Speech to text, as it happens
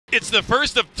It's the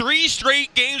first of 3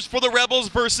 straight games for the Rebels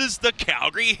versus the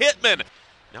Calgary Hitmen.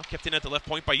 Now kept in at the left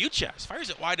point by Uchas. Fires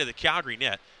it wide to the Calgary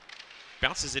net.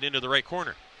 Bounces it into the right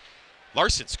corner.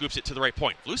 Larson scoops it to the right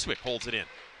point. Vluswick holds it in.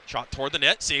 Shot toward the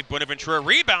net. Save Buenaventura.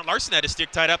 Rebound. Larson had his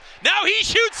stick tied up. Now he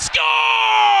shoots. Scores!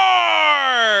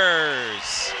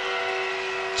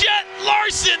 Jet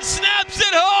Larson snaps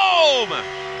it home.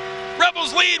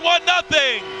 Rebels lead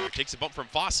 1-0. Takes a bump from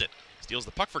Fawcett. Steals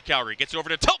the puck for Calgary. Gets it over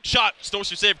to Tulk. Shot.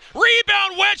 Stoser save.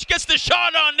 Rebound. Wedge gets the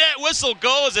shot on net. Whistle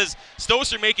goes as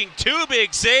Stoser making 2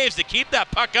 big saves to keep that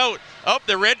puck out of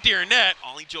the Red Deer net.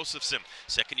 Ollie Josephson,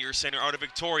 second-year center out of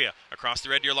Victoria. Across the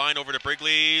Red Deer line over to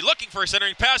Brigley. Looking for a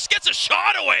centering pass. Gets a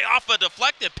shot away off a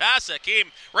deflected pass that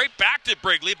came right back to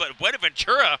Brigley. But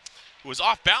Buenaventura, who was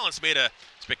off balance, made a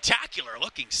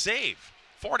spectacular-looking save.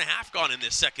 4.5 gone in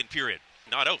this second period.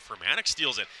 Not out. Furmanek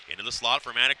steals it. Into the slot.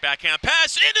 Furmanek backhand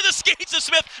pass. Into the skates of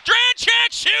Smith.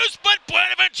 Dranchak shoots, but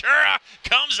Buenaventura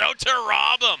comes out to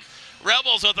rob him.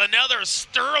 Rebels with another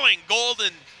sterling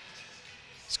golden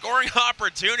scoring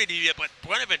opportunity, but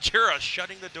Buenaventura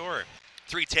shutting the door.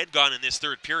 3:10 gone in this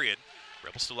third period.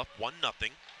 Rebels still up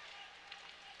 1-0.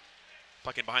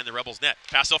 Puck in behind the Rebels net.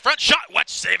 Pass out front. Shot. Wedge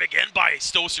save again by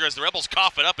Stoser as the Rebels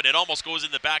cough it up, and it almost goes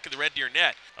in the back of the Red Deer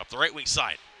net. Up the right wing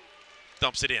side.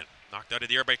 Dumps it in. Knocked out of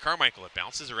the air by Carmichael. It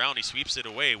bounces around. He sweeps it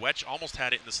away. Wedge almost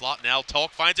had it in the slot. Now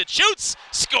Tulk finds it. Shoots.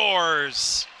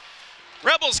 Scores.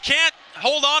 Rebels can't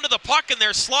hold on to the puck in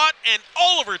their slot, and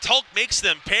Oliver Tulk makes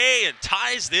them pay and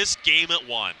ties this game at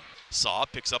 1. Saw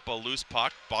picks up a loose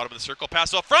puck. Bottom of the circle.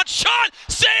 Pass up front. Shot.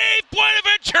 Save.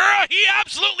 Buenaventura. He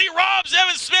absolutely robs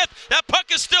Evan Smith. That puck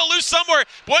is still loose somewhere.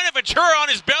 Buenaventura on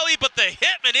his belly, but the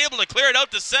Hitman able to clear it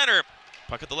out to center.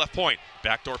 Puck at the left point.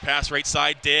 Backdoor pass right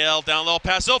side. Dale down low.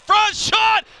 Pass out front.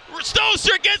 Shot.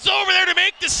 Stoser gets over there to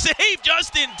make the save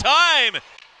just in time.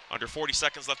 Under 40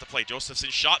 seconds left to play. Josephson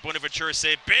shot. Buenaventura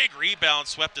save. Big rebound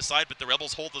swept aside, but the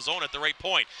Rebels hold the zone at the right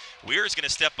point. Weir's going to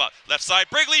step up. Left side.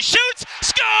 Brigley shoots.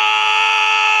 Scores!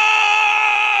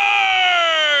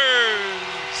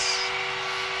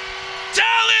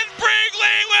 Talon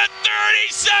Brigley with 30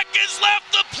 seconds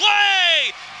left to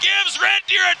play gives Red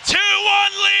Deer a 2-1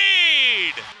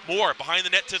 lead. Moore behind the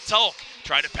net to Tulk.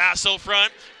 Tried to pass out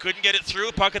front. Couldn't get it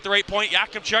through. Puck at the right point.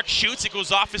 Yakubchuk shoots. It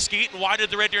goes off his skate and wide of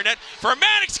the Red Deer net.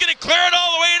 Furmanek's going to clear it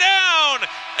all the way down.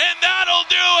 And that'll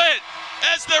do it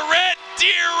as the Red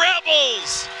Deer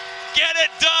Rebels get it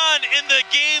done in the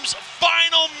game's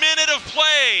final minute of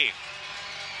play.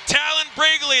 Talon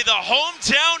Brigley, the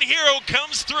hometown hero,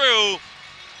 comes through.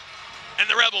 And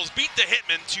the Rebels beat the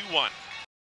Hitmen 2-1.